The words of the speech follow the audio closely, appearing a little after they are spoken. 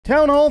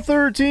Town Hall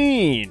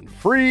 13,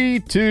 free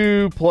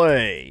to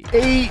play,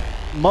 8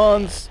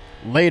 months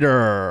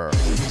later.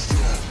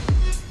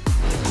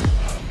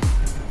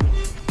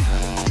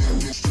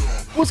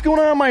 What's going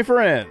on, my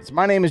friends?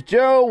 My name is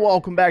Joe,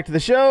 welcome back to the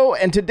show,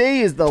 and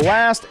today is the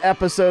last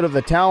episode of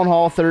the Town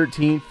Hall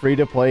 13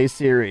 free-to-play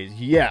series.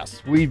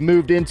 Yes, we've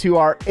moved into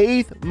our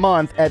 8th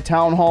month at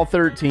Town Hall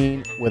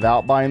 13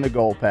 without buying the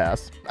Gold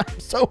Pass. I'm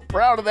so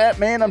proud of that,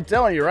 man, I'm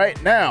telling you right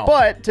now.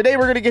 But today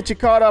we're going to get you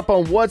caught up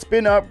on what's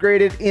been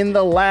upgraded in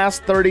the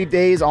last 30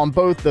 days on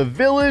both the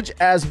village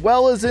as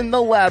well as in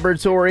the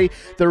laboratory,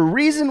 the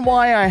reason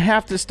why I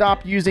have to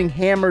stop using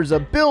hammers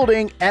of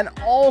building, and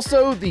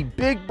also the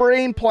big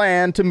brain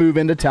plan to move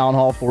into Town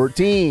Hall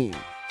 14.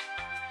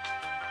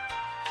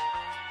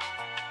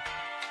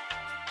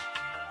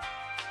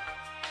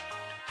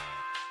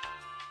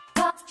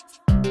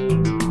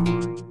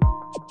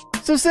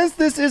 So since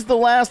this is the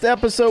last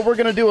episode, we're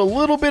going to do a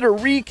little bit of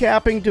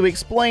recapping to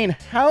explain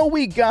how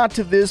we got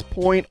to this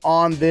point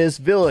on this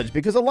village,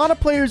 because a lot of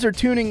players are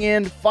tuning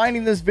in,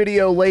 finding this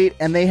video late,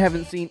 and they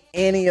haven't seen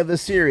any of the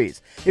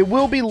series. It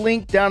will be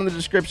linked down in the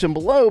description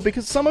below,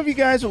 because some of you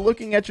guys are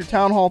looking at your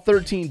Town Hall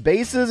 13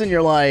 bases and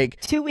you're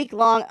like,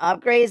 2-week-long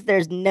upgrades,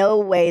 there's no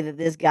way that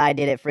this guy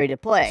did it free to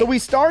play. So we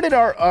started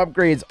our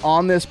upgrades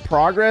on this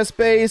progress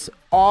base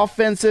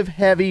offensive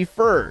heavy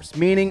first,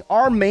 meaning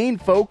our main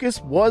focus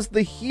was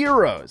the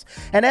heroes.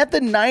 And at the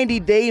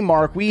 90-day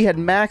mark, we had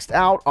maxed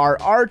out our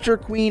Archer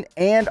Queen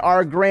and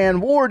our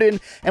Grand Warden,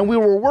 and we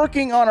were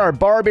working on our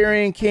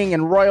Barbarian King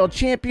and Royal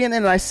Champion,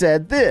 and I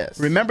said this.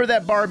 Remember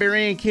that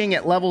Barbarian King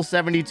at level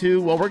 72?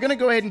 Well, we're going to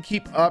go ahead and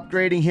keep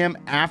upgrading him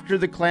after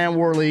the Clan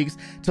War Leagues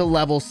to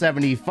level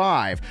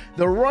 75.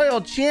 The Royal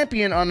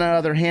Champion, on the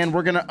other hand,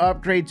 we're going to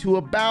upgrade to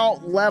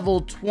about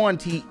level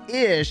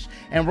 20-ish,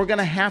 and we're going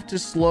to have to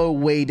slow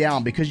way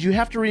down, because you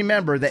have to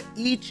remember that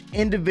each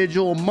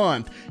individual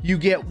month you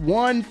get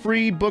one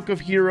free book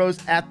of heroes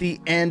at the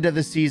end of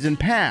the season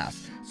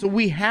pass. So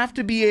we have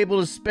to be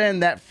able to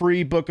spend that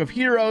free book of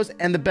heroes,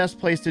 and the best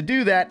place to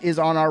do that is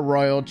on our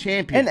Royal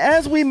Champion. And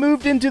as we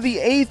moved into the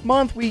 8th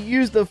month, we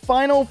used the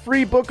final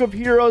free book of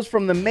heroes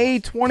from the May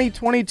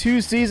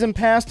 2022 season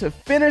pass to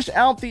finish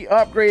out the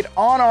upgrade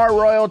on our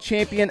Royal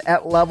Champion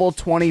at level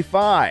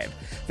 25.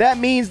 That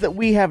means that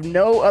we have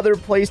no other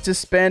place to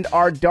spend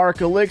our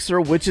Dark Elixir,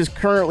 which is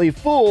currently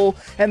full,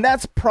 and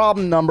that's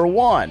problem number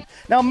 1.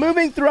 Now,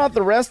 moving throughout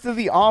the rest of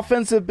the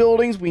offensive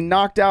buildings, we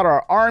knocked out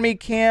our army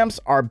camps,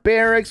 our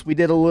barracks, we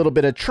did a little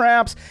bit of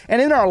traps,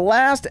 and in our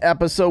last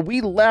episode, we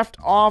left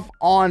off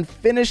on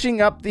finishing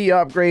up the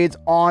upgrades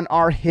on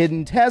our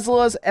hidden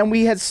Teslas, and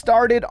we had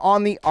started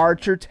on the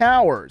Archer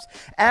Towers.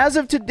 As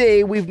of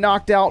today, we've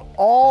knocked out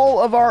all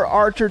of our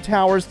Archer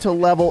Towers to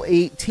level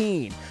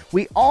 18.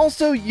 We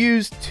also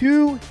used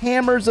 2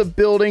 hammers of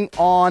building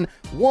on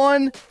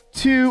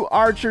 2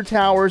 Archer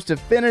Towers to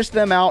finish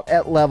them out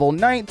at level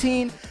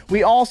 19.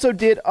 We also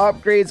did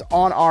upgrades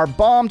on our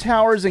bomb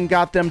towers and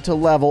got them to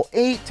level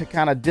 8 to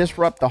kind of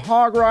disrupt the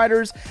Hog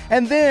Riders.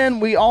 And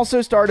then we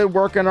also started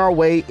working our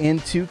way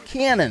into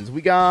cannons.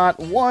 We got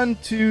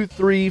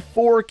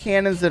 4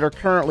 cannons that are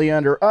currently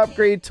under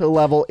upgrade to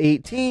level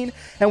 18,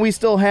 and we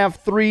still have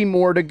 3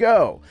 more to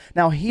go.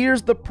 Now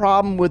here's the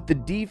problem with the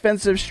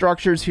defensive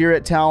structures here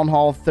at Town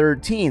Hall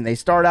 13. They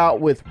start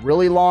out with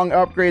really long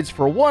upgrades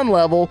for one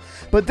level,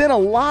 but then a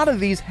lot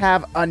of these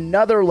have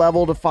another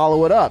level to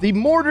follow it up. The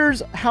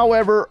mortars,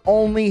 however,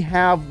 only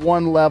have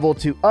 1 level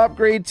to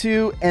upgrade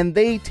to, and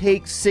they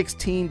take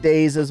 16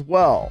 days as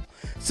well.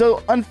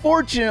 So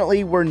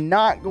unfortunately, we're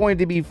not going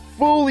to be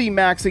fully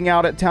maxing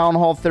out at Town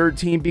Hall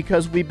 13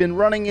 because we've been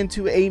running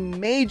into a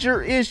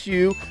major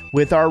issue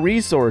with our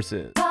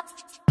resources.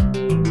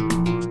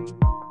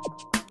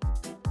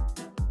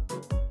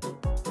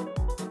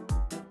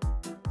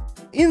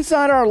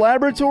 Inside our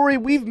laboratory,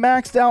 we've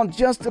maxed out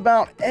just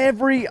about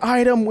every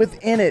item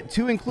within it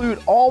to include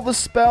all the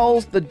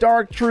spells, the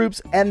dark troops,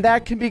 and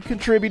that can be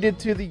contributed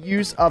to the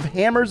use of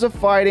hammers of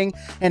fighting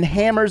and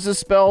hammers of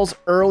spells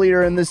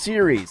earlier in the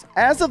series.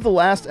 As of the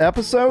last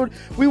episode,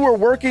 we were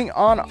working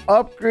on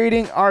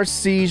upgrading our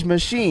siege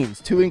machines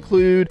to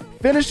include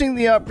finishing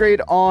the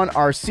upgrade on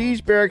our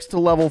siege barracks to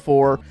level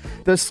 4,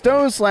 the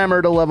stone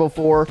slammer to level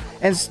 4,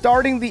 and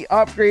starting the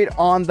upgrade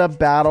on the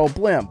battle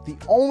blimp. The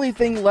only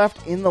thing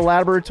left in the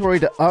laboratory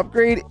to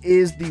upgrade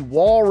is the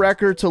wall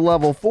wrecker to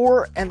level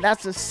 4, and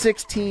that's a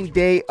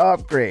 16-day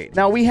upgrade.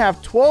 Now we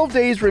have 12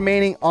 days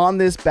remaining on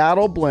this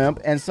battle blimp,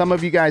 and some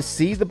of you guys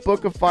see the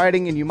Book of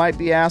Fighting and you might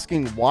be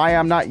asking why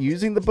I'm not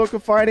using the Book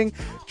of Fighting.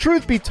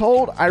 Truth be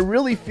told, I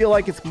really feel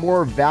like it's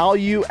more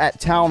value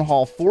at Town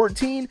Hall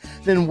 14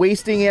 than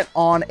wasting it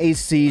on a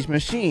siege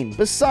machine.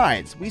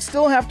 Besides, we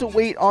still have to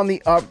wait on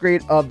the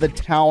upgrade of the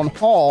Town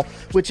Hall,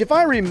 which if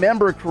I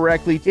remember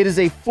correctly, it is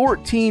a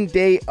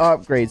 14-day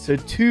upgrade, so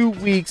 2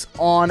 weeks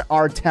on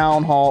our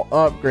Town Hall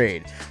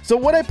upgrade. So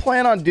what I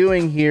plan on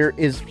doing here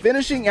is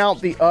finishing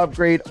out the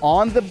upgrade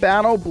on the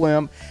battle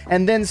blimp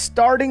and then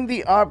starting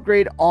the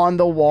upgrade on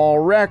the wall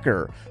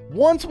wrecker.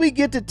 Once we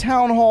get to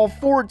Town Hall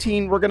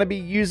 14, we're going to be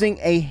using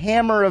a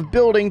hammer of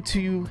building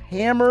to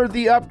hammer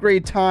the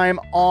upgrade time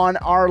on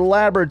our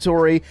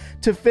laboratory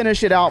to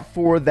finish it out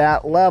for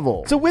that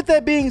level. So with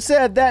that being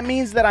said, that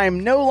means that I'm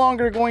no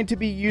longer going to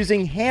be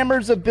using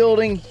hammers of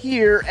building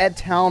here at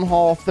Town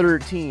Hall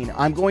 13.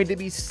 I'm going to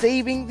be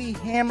saving the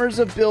hammers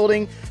of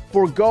building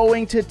for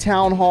going to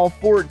Town Hall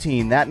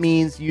 14. That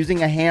means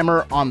using a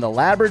hammer on the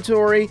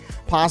laboratory,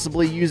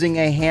 possibly using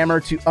a hammer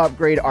to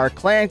upgrade our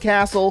clan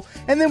castle,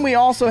 and then we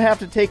also have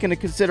to take into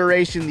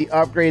consideration the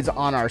upgrades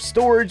on our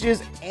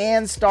storages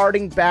and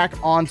starting back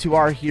onto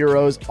our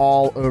heroes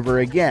all over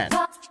again.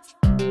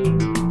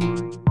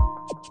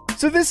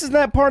 So this is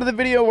that part of the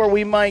video where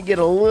we might get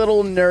a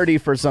little nerdy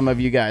for some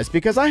of you guys,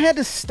 because I had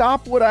to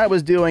stop what I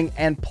was doing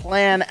and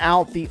plan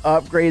out the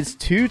upgrades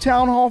to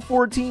Town Hall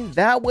 14.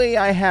 That way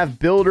I have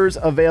builders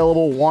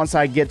available once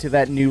I get to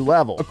that new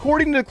level.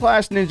 According to the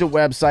Clash Ninja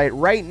website,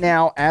 right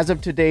now, as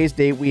of today's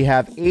date, we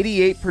have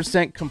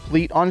 88%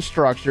 complete on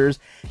structures,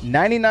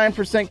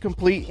 99%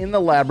 complete in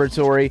the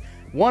laboratory,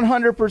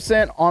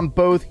 100% on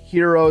both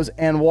heroes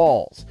and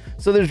walls.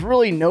 So there's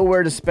really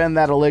nowhere to spend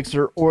that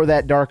elixir or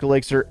that dark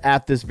elixir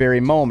at this very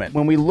moment.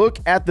 When we look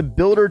at the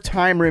builder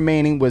time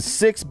remaining with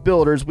 6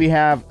 builders, we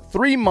have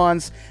 3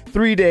 months,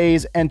 3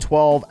 days, and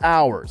 12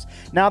 hours.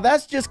 Now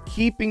that's just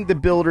keeping the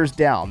builders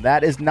down.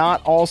 That is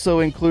not also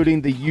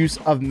including the use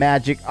of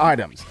magic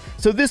items.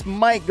 So this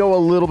might go a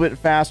little bit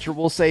faster.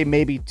 We'll say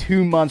maybe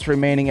 2 months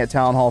remaining at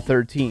Town Hall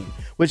 13.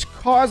 Which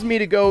caused me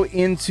to go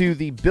into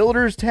the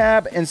Builders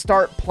tab and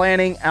start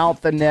planning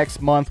out the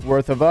next month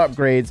worth of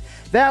upgrades.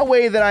 That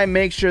way that I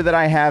make sure that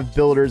I have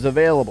builders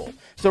available.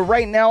 So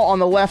right now on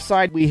the left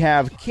side, we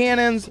have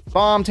cannons,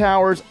 bomb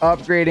towers,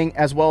 upgrading,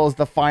 as well as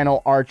the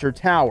final archer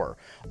tower.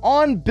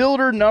 On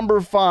builder number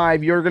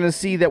 5, you're going to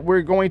see that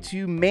we're going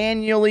to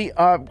manually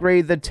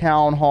upgrade the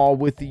town hall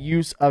with the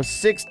use of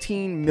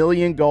 16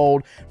 million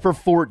gold for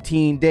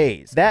 14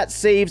 days. That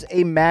saves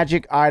a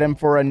magic item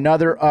for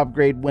another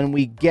upgrade when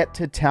we get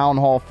to Town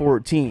Hall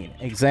 14.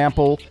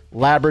 Example,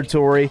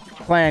 laboratory,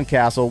 clan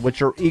castle,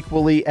 which are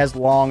equally as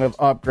long of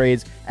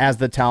upgrades as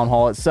the town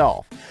hall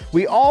itself.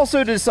 We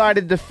also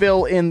decided to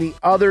fill in the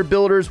other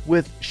builders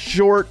with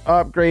short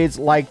upgrades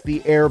like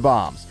the air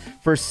bombs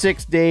for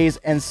 6 days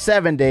and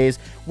 7 days,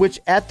 which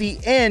at the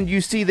end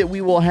you see that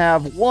we will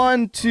have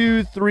 1,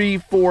 2, 3,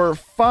 4,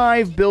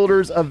 5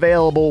 builders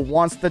available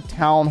once the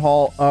town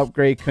hall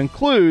upgrade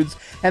concludes,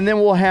 and then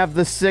we'll have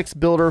the 6th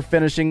builder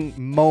finishing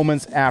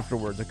moments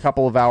afterwards, a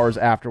couple of hours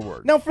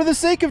afterward. Now, for the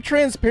sake of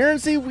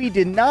transparency, we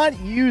did not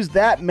use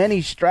that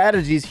many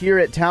strategies here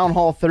at Town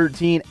Hall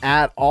 13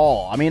 at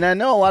all. I mean, I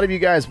know a lot of you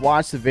guys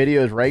watch the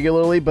videos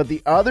regularly, but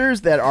the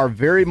others that are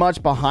very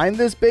much behind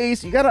this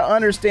base, you got to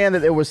understand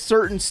that there was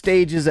certain stages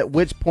at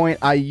which point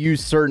I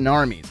used certain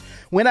armies.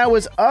 When I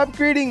was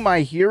upgrading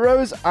my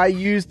heroes, I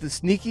used the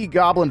Sneaky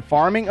Goblin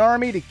Farming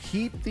Army to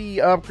keep the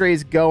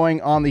upgrades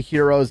going on the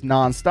heroes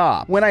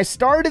non-stop. When I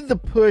started the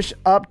push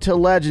up to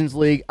Legends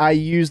League, I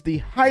used the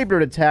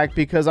Hybrid Attack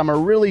because I'm a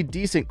really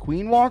decent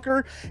Queen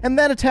Walker, and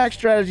that attack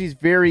strategy is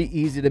very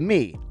easy to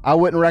me. I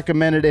wouldn't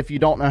recommend it if you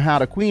don't know how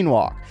to Queen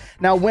Walk.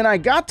 Now, when I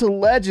got to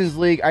Legends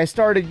League, I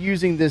started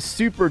using this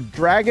Super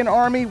Dragon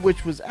Army,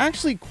 which was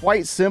actually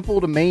quite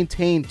simple to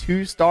maintain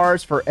 2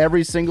 stars for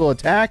every single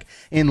attack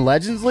in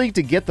Legends League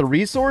to get the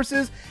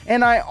resources,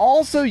 and I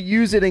also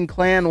use it in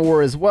Clan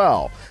War as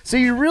well. So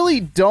you really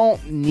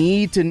don't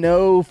need to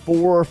know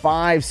 4,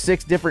 5,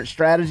 6 different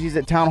strategies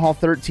at Town Hall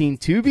 13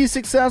 to be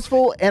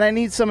successful, and I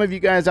need some of you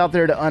guys out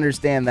there to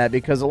understand that,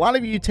 because a lot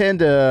of you tend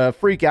to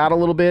freak out a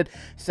little bit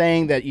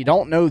saying that you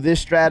don't know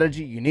this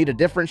strategy, you need a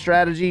different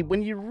strategy,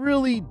 when you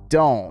really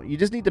don't. You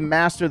just need to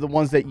master the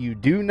ones that you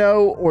do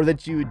know or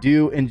that you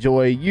do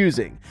enjoy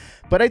using.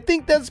 But I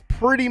think that's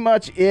pretty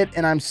much it,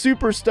 and I'm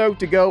super stoked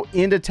to go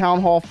into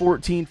Town Hall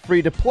 14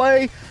 free to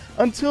play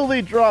until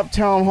they drop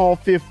Town Hall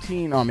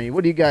 15 on me.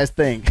 What do you guys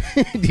think?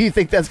 Do you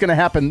think that's going to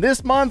happen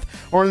this month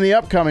or in the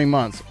upcoming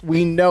months?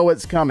 We know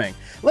it's coming.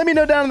 Let me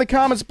know down in the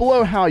comments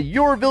below how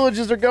your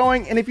villages are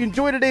going, and if you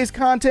enjoyed today's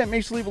content,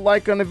 make sure to leave a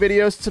like on the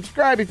video,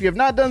 subscribe if you have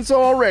not done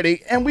so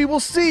already, and we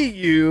will see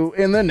you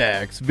in the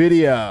next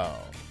video.